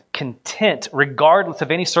self-sufficient, content, regardless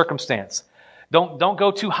of any circumstance. Don't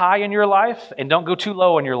go too high in your life and don't go too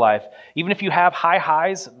low in your life. Even if you have high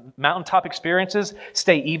highs, mountaintop experiences,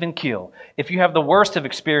 stay even keel. If you have the worst of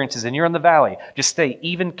experiences and you're in the valley, just stay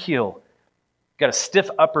even keel. You've got a stiff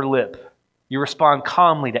upper lip. You respond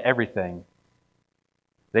calmly to everything.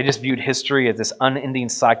 They just viewed history as this unending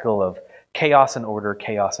cycle of chaos and order,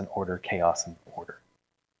 chaos and order, chaos and order.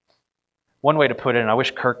 One way to put it, and I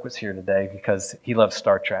wish Kirk was here today because he loves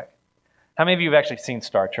Star Trek. How many of you have actually seen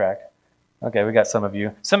Star Trek? Okay, we got some of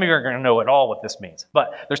you. Some of you are going to know at all what this means.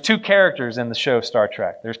 But there's two characters in the show Star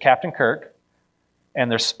Trek. There's Captain Kirk and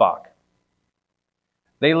there's Spock.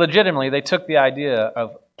 They took the idea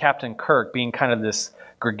of Captain Kirk being kind of this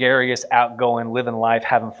gregarious, outgoing, living life,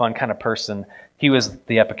 having fun kind of person. He was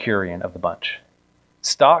the Epicurean of the bunch.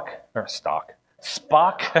 Spock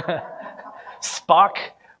Spock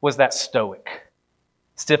was that stoic,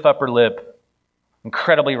 stiff upper lip,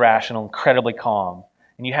 incredibly rational, incredibly calm.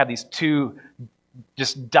 And you have these two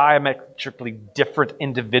just diametrically different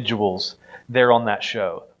individuals there on that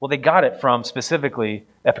show. Well, they got it from specifically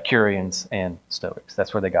Epicureans and Stoics.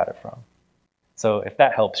 That's where they got it from. So if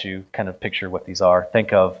that helps you kind of picture what these are,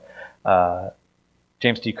 think of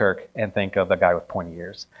James T. Kirk and think of a guy with pointy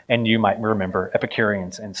ears. And you might remember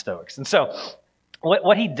Epicureans and Stoics. And so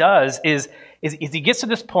what he does is he gets to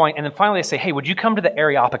this point, and then finally they say, hey, would you come to the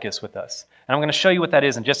Areopagus with us? And I'm going to show you what that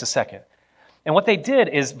is in just a second. And what they did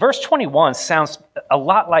is, verse 21 sounds a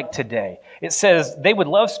lot like today. It says they would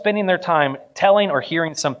love spending their time telling or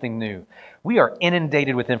hearing something new. We are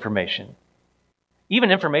inundated with information.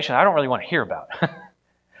 Even information I don't really want to hear about.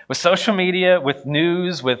 With social media, with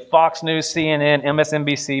news, with Fox News, CNN,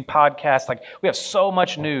 MSNBC, podcasts, like we have so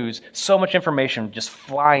much news, so much information just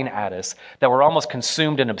flying at us that we're almost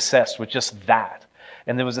consumed and obsessed with just that.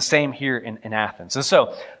 And there was the same here in Athens. And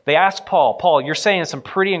so they asked Paul, you're saying some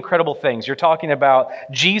pretty incredible things. You're talking about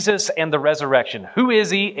Jesus and the resurrection. Who is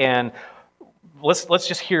he? And let's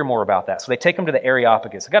just hear more about that. So they take him to the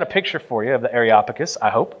Areopagus. I got a picture for you of the Areopagus, I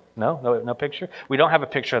hope. No picture? We don't have a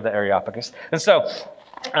picture of the Areopagus. And so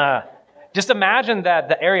just imagine that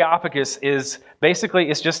the Areopagus is basically,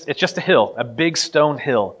 it's just a hill, a big stone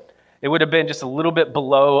hill. It would have been just a little bit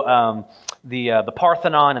below the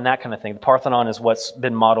Parthenon and that kind of thing. The Parthenon is what's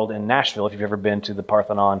been modeled in Nashville, if you've ever been to the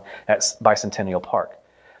Parthenon at Bicentennial Park.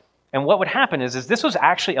 And what would happen is this was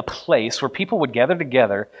actually a place where people would gather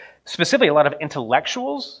together. Specifically, a lot of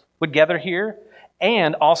intellectuals would gather here,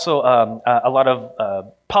 and also a lot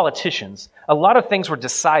of politicians. A lot of things were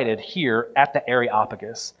decided here at the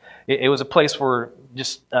Areopagus. It was a place where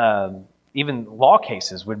just even law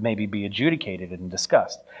cases would maybe be adjudicated and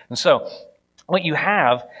discussed. And so what you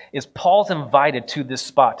have is Paul's invited to this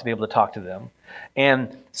spot to be able to talk to them.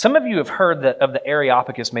 And some of you have heard that of the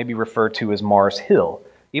Areopagus may be referred to as Mars Hill.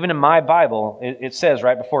 Even in my Bible, it says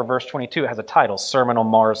right before verse 22, it has a title, Sermon on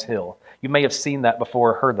Mars Hill. You may have seen that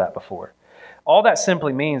before or heard that before. All that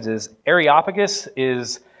simply means is Areopagus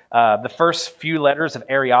is the first few letters of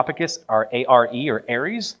Areopagus are A-R-E or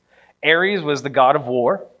Ares. Ares was the god of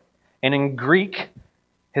war. And in Greek,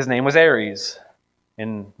 his name was Ares.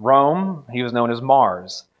 In Rome, he was known as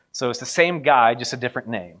Mars. So it's the same guy, just a different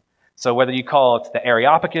name. So whether you call it the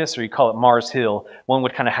Areopagus or you call it Mars Hill, one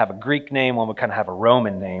would kind of have a Greek name, one would kind of have a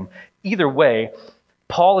Roman name. Either way,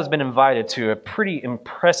 Paul has been invited to a pretty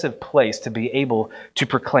impressive place to be able to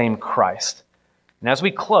proclaim Christ. And as we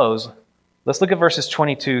close, let's look at verses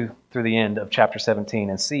 22 through the end of chapter 17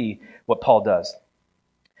 and see what Paul does.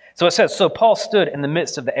 So it says, so Paul stood in the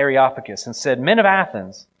midst of the Areopagus and said, men of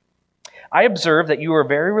Athens, I observe that you are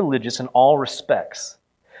very religious in all respects.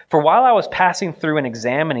 For while I was passing through and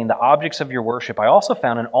examining the objects of your worship, I also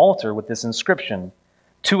found an altar with this inscription,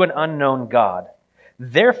 to an unknown God.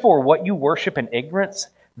 Therefore, what you worship in ignorance,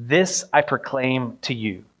 this I proclaim to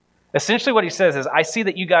you. Essentially what he says is, I see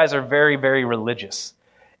that you guys are very, very religious.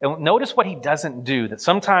 And notice what he doesn't do, that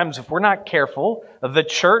sometimes if we're not careful, the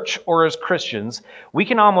church or as Christians, we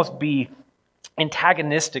can almost be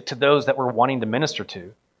antagonistic to those that we're wanting to minister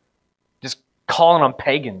to. Just calling them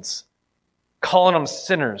pagans, calling them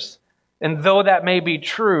sinners. And though that may be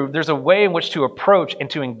true, there's a way in which to approach and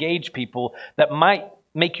to engage people that might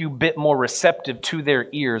make you a bit more receptive to their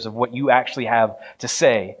ears of what you actually have to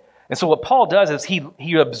say. And so what Paul does is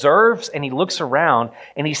he observes and he looks around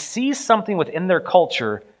and he sees something within their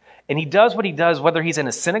culture, and he does what he does whether he's in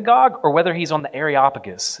a synagogue or whether he's on the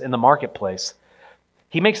Areopagus in the marketplace.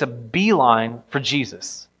 He makes a beeline for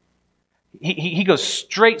Jesus. He goes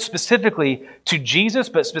straight specifically to Jesus,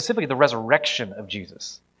 but specifically the resurrection of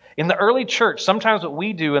Jesus. In the early church, sometimes what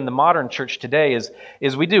we do in the modern church today is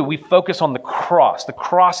we focus on the cross. The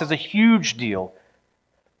cross is a huge deal.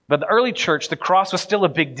 But the early church, the cross was still a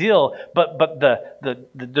big deal, but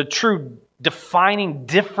the true defining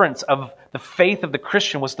difference of the faith of the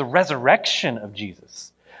Christian was the resurrection of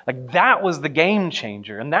Jesus. Like that was the game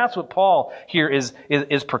changer, and that's what Paul here is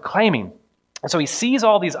proclaiming. And so he sees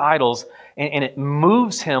all these idols, and it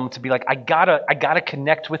moves him to be like, I gotta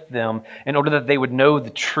connect with them in order that they would know the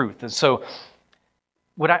truth. And so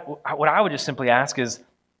what I would just simply ask is,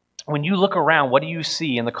 when you look around, what do you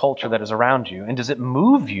see in the culture that is around you? And does it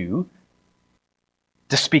move you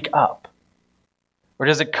to speak up? Or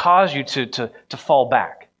does it cause you to fall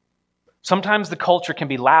back? Sometimes the culture can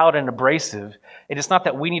be loud and abrasive, and it's not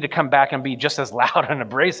that we need to come back and be just as loud and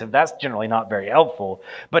abrasive. That's generally not very helpful.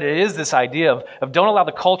 But it is this idea of don't allow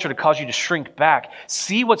the culture to cause you to shrink back.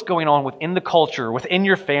 See what's going on within the culture, within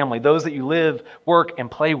your family, those that you live, work,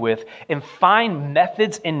 and play with, and find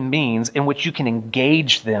methods and means in which you can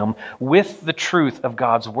engage them with the truth of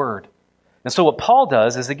God's word. And so what Paul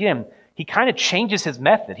does is, again, he kind of changes his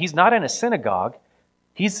method. He's not in a synagogue.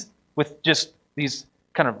 He's with just these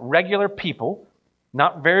kind of regular people,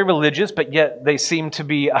 not very religious, but yet they seem to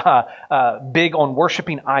be big on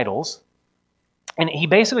worshiping idols. And he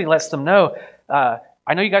basically lets them know,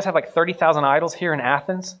 I know you guys have like 30,000 idols here in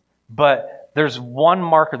Athens, but there's one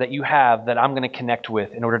marker that you have that I'm going to connect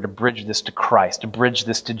with in order to bridge this to Christ, to bridge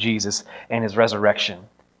this to Jesus and his resurrection.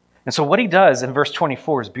 And so what he does in verse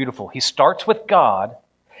 24 is beautiful. He starts with God,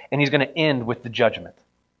 and he's going to end with the judgment.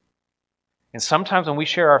 And sometimes when we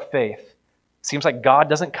share our faith, it seems like God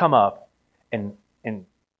doesn't come up, and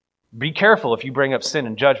be careful if you bring up sin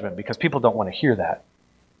and judgment, because people don't want to hear that.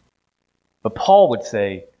 But Paul would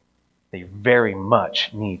say they very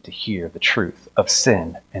much need to hear the truth of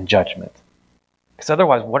sin and judgment. Because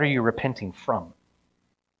otherwise, what are you repenting from?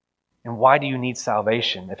 And why do you need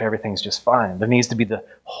salvation if everything's just fine? There needs to be the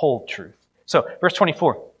whole truth. So, verse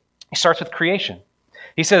 24, he starts with creation.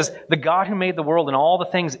 He says, the God who made the world and all the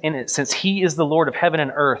things in it, since he is the Lord of heaven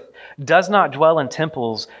and earth, does not dwell in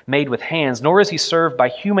temples made with hands, nor is he served by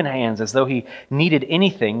human hands as though he needed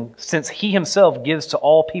anything, since he himself gives to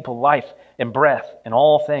all people life and breath and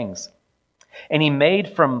all things. And he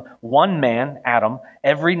made from one man, Adam,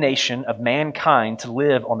 every nation of mankind to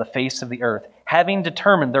live on the face of the earth, having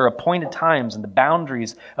determined their appointed times and the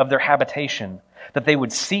boundaries of their habitation, that they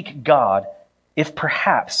would seek God, if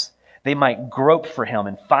perhaps they might grope for him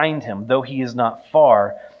and find him, though he is not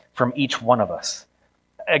far from each one of us.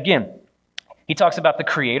 Again, he talks about the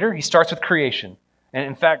Creator. He starts with creation. And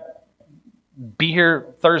in fact, be here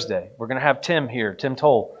Thursday. We're going to have Tim here, Tim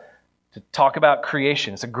Toll, to talk about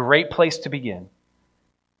creation. It's a great place to begin.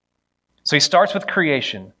 So he starts with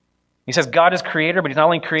creation. He says God is creator, but he's not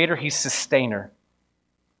only creator, he's sustainer.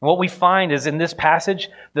 And what we find is in this passage,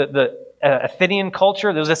 the Athenian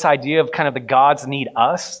culture, there's this idea of kind of the gods need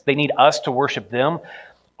us. They need us to worship them.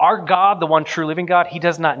 Our God, the one true living God, he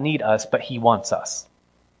does not need us, but he wants us.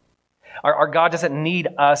 Our God doesn't need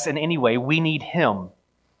us in any way. We need him.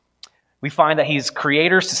 We find that he's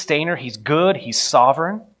creator, sustainer, he's good, he's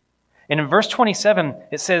sovereign. And in verse 27,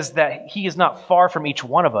 it says that he is not far from each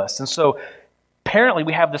one of us. And so apparently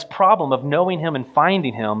we have this problem of knowing him and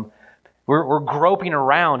finding him. We're groping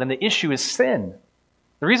around, and the issue is sin.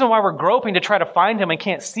 The reason why we're groping to try to find him and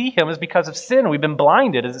can't see him is because of sin. We've been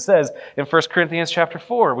blinded, as it says in 1 Corinthians chapter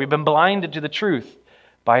 4. We've been blinded to the truth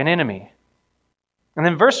by an enemy. And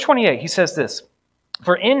then verse 28, he says this,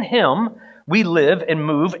 for in him we live and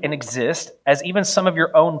move and exist, as even some of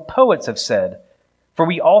your own poets have said, for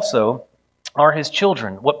we also are his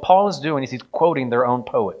children. What Paul is doing is he's quoting their own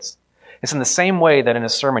poets. It's in the same way that in a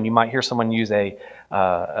sermon you might hear someone use a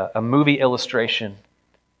movie illustration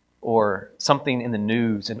or something in the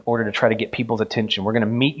news in order to try to get people's attention. We're going to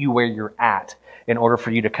meet you where you're at in order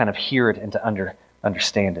for you to kind of hear it and to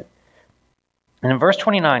understand it. And in verse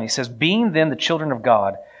 29, he says, being then the children of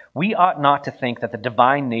God, we ought not to think that the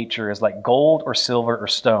divine nature is like gold or silver or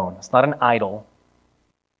stone. It's not an idol,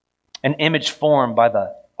 an image formed by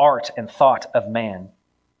the art and thought of man.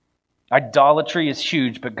 Idolatry is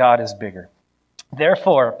huge, but God is bigger.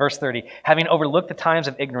 Therefore, verse 30, having overlooked the times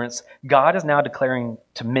of ignorance, God is now declaring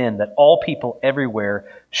to men that all people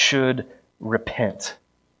everywhere should repent.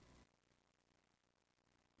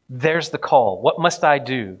 There's the call. What must I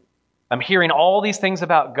do? I'm hearing all these things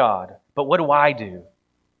about God, but what do I do?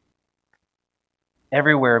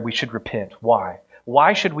 Everywhere we should repent. Why?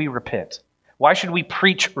 Why should we repent? Why should we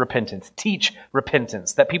preach repentance, teach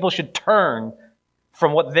repentance, that people should turn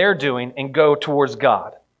from what they're doing and go towards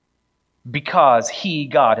God? Because He,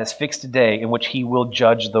 God, has fixed a day in which He will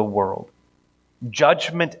judge the world.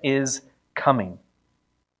 Judgment is coming.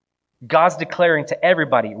 God's declaring to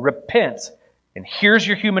everybody, repent, and here's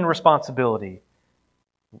your human responsibility.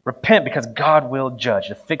 Repent because God will judge.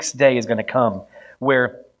 A fixed day is going to come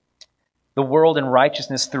where the world in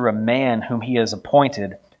righteousness through a man whom He has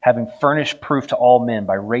appointed, having furnished proof to all men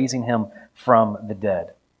by raising Him from the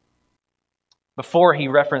dead. Before he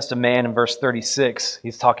referenced a man in verse 36,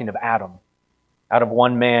 he's talking of Adam. Out of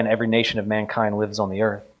one man, every nation of mankind lives on the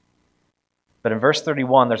earth. But in verse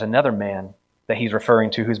 31, there's another man that he's referring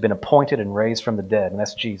to who's been appointed and raised from the dead, and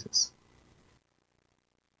that's Jesus.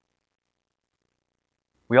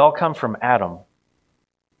 We all come from Adam.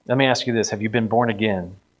 Let me ask you this. Have you been born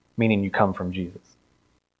again, meaning you come from Jesus?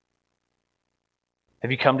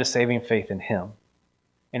 Have you come to saving faith in Him?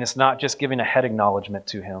 And it's not just giving a head acknowledgement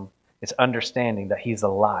to Him. It's understanding that He's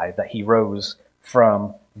alive, that He rose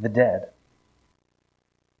from the dead.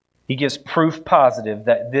 He gives proof positive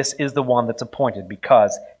that this is the one that's appointed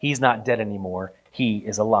because He's not dead anymore. He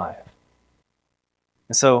is alive.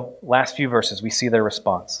 And so, last few verses, we see their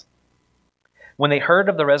response. When they heard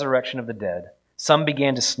of the resurrection of the dead, some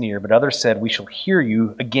began to sneer, but others said, "We shall hear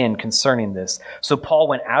you again concerning this." So Paul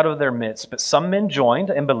went out of their midst, but some men joined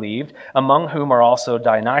and believed, among whom are also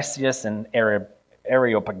Dionysius and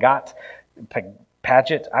Areopagus,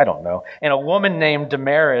 I don't know, and a woman named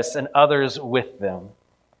Damaris and others with them.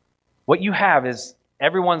 What you have is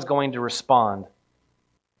everyone's going to respond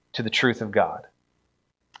to the truth of God.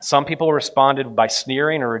 Some people responded by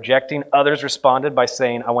sneering or rejecting. Others responded by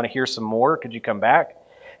saying, "I want to hear some more. Could you come back?"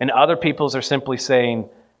 And other peoples are simply saying,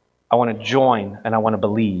 "I want to join and I want to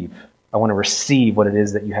believe. I want to receive what it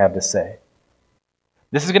is that you have to say."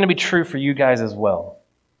 This is going to be true for you guys as well,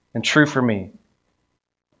 and true for me.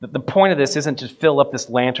 The point of this isn't to fill up this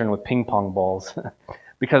lantern with ping pong balls,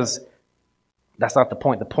 because that's not the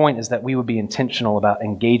point. The point is that we would be intentional about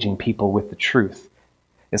engaging people with the truth.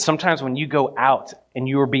 And sometimes when you go out and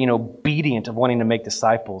you are being obedient of wanting to make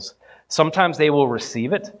disciples, sometimes they will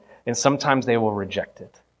receive it and sometimes they will reject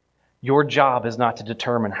it. Your job is not to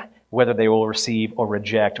determine whether they will receive or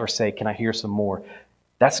reject or say, "Can I hear some more?"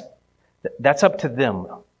 That's up to them.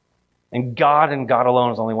 And God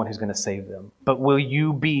alone is the only one who's going to save them. But will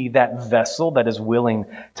you be that vessel that is willing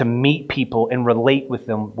to meet people and relate with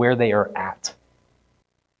them where they are at?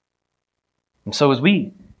 And so as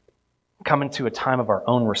we come into a time of our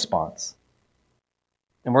own response,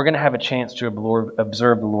 and we're going to have a chance to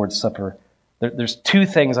observe the Lord's Supper, there's two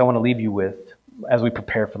things I want to leave you with as we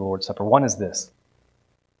prepare for the Lord's Supper. One is this: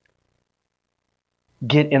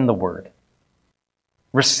 get in the Word.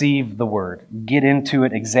 Receive the Word. Get into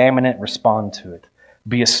it, examine it, respond to it.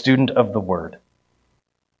 Be a student of the Word.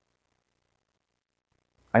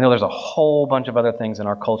 I know there's a whole bunch of other things in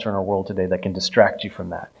our culture and our world today that can distract you from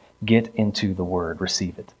that. Get into the Word.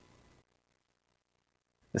 Receive it.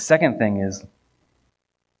 The second thing is,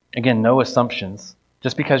 again, no assumptions.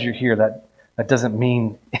 Just because you're here, that doesn't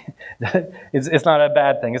mean it's not a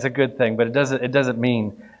bad thing. It's a good thing, but it doesn't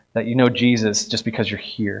mean that you know Jesus just because you're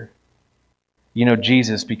here. You know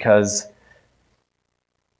Jesus because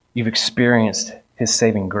you've experienced His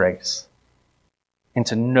saving grace. And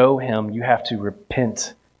to know Him, you have to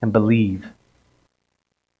repent and believe.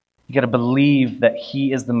 You got to believe that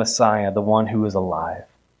He is the Messiah, the one who is alive.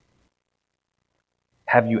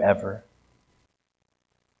 Have you ever?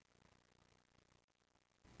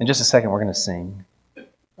 In just a second, we're going to sing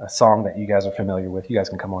a song that you guys are familiar with. You guys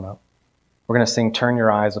can come on up. We're going to sing "Turn Your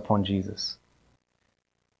Eyes Upon Jesus."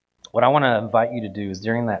 What I want to invite you to do is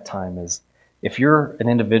during that time is, if you're an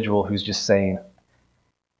individual who's just saying,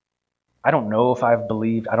 "I don't know if I've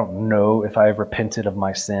believed, I don't know if I've repented of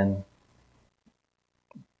my sin,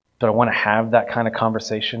 but I want to have that kind of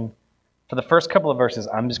conversation," for the first couple of verses,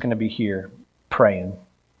 I'm just going to be here praying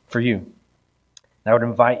for you. And I would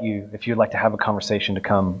invite you, if you'd like to have a conversation, to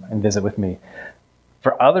come and visit with me.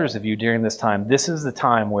 For others of you during this time, this is the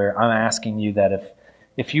time where I'm asking you that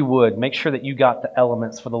if you would, make sure that you got the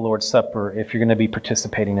elements for the Lord's Supper if you're going to be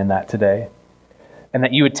participating in that today. And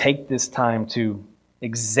that you would take this time to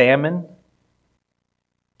examine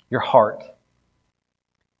your heart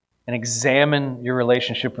and examine your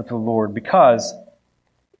relationship with the Lord, because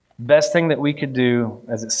the best thing that we could do,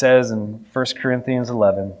 as it says in 1 Corinthians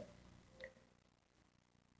 11,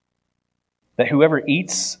 that whoever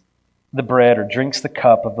eats the bread or drinks the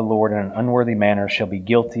cup of the Lord in an unworthy manner shall be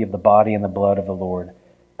guilty of the body and the blood of the Lord.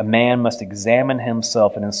 A man must examine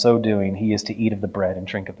himself, and in so doing he is to eat of the bread and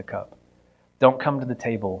drink of the cup. Don't come to the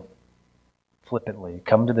table flippantly.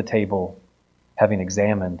 Come to the table having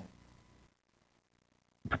examined,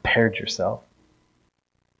 prepared yourself.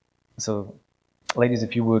 So, ladies,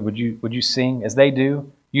 if you would you sing as they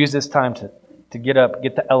do? Use this time to get up,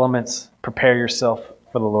 get the elements, prepare yourself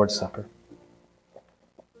for the Lord's Supper.